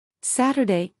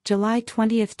Saturday, July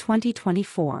 20,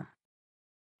 2024.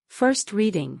 First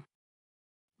reading.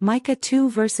 Micah 2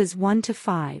 verses 1 to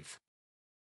 5.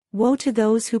 Woe to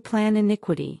those who plan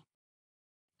iniquity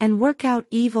and work out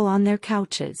evil on their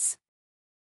couches.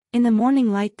 In the morning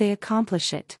light they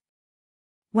accomplish it.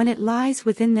 When it lies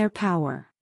within their power,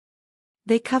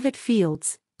 they covet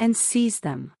fields, and seize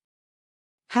them.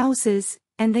 Houses,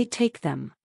 and they take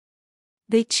them.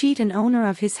 They cheat an owner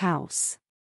of his house,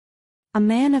 a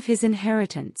man of his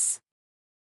inheritance.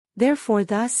 Therefore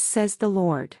thus says the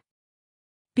Lord.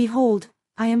 Behold,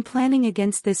 I am planning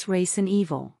against this race an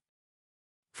evil,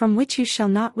 from which you shall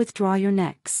not withdraw your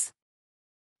necks,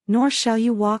 nor shall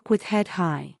you walk with head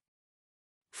high.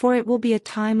 For it will be a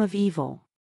time of evil.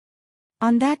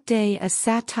 On that day a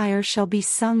satire shall be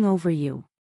sung over you,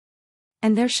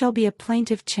 and there shall be a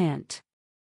plaintive chant.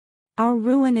 Our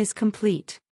ruin is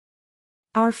complete.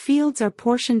 Our fields are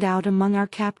portioned out among our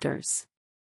captors.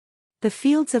 The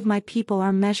fields of my people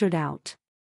are measured out,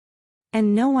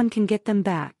 and no one can get them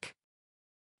back.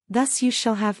 Thus you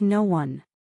shall have no one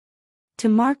to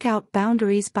mark out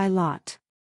boundaries by lot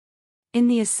in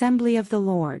the assembly of the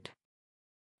Lord.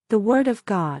 The word of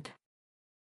God.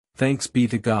 Thanks be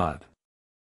to God.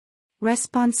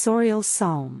 Responsorial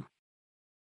Psalm.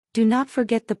 Do not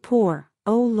forget the poor,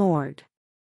 O Lord.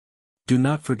 Do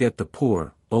not forget the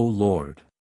poor, O Lord.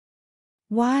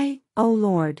 Why, O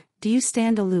Lord, do you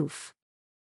stand aloof?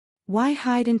 Why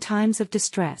hide in times of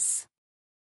distress?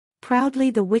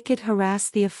 Proudly the wicked harass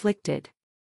the afflicted,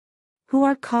 who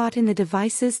are caught in the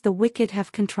devices the wicked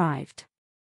have contrived.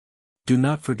 Do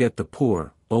not forget the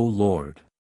poor, O Lord.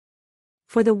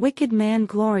 For the wicked man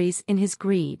glories in his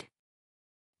greed,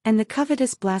 and the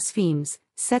covetous blasphemes,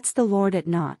 sets the Lord at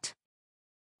naught.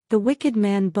 The wicked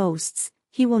man boasts,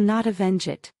 he will not avenge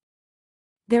it.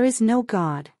 There is no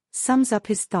God, sums up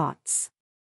his thoughts.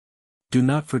 Do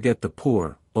not forget the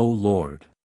poor, O Lord.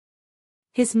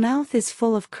 His mouth is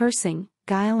full of cursing,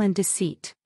 guile and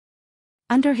deceit.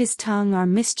 Under his tongue are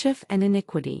mischief and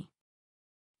iniquity.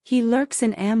 He lurks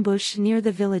in ambush near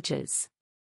the villages.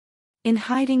 In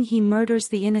hiding he murders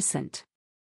the innocent.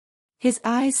 His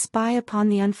eyes spy upon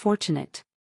the unfortunate.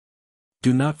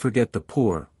 Do not forget the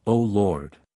poor, O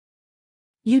Lord.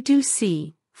 You do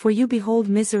see, for you behold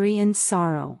misery and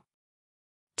sorrow,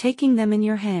 taking them in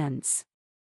your hands.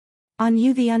 On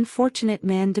you the unfortunate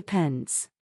man depends.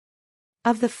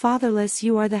 Of the fatherless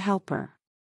you are the helper.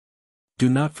 Do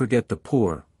not forget the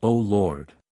poor, O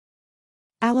Lord.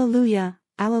 Alleluia,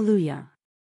 alleluia.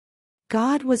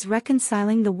 God was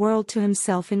reconciling the world to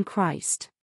himself in Christ,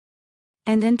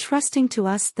 and entrusting to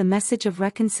us the message of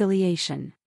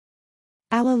reconciliation.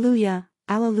 Alleluia,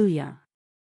 alleluia.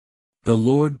 The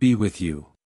Lord be with you.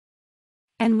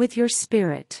 And with your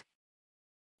spirit.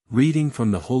 Reading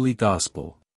from the Holy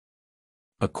Gospel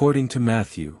according to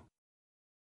Matthew.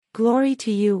 Glory to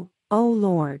you, O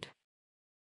Lord.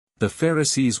 The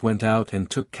Pharisees went out and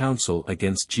took counsel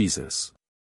against Jesus,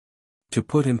 to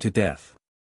put him to death.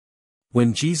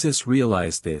 When Jesus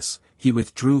realized this, he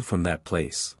withdrew from that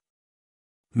place.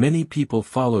 Many people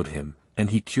followed him,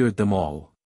 and he cured them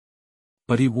all.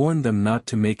 But he warned them not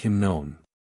to make him known.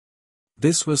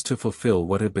 This was to fulfill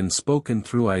what had been spoken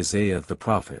through Isaiah the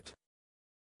prophet.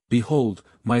 Behold,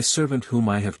 my servant whom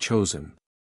I have chosen,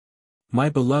 my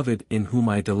beloved in whom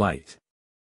I delight.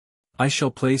 I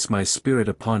shall place my spirit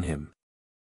upon him,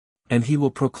 and he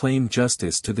will proclaim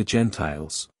justice to the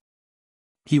Gentiles.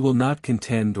 He will not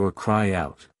contend or cry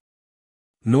out,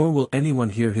 nor will anyone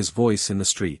hear his voice in the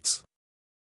streets.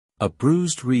 A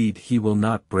bruised reed he will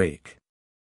not break,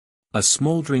 a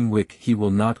smoldering wick he will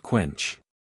not quench,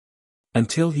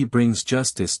 until he brings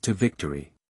justice to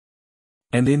victory.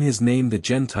 And in his name the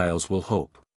Gentiles will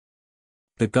hope.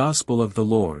 The Gospel of the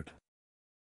Lord.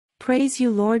 Praise you,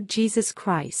 Lord Jesus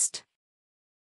Christ.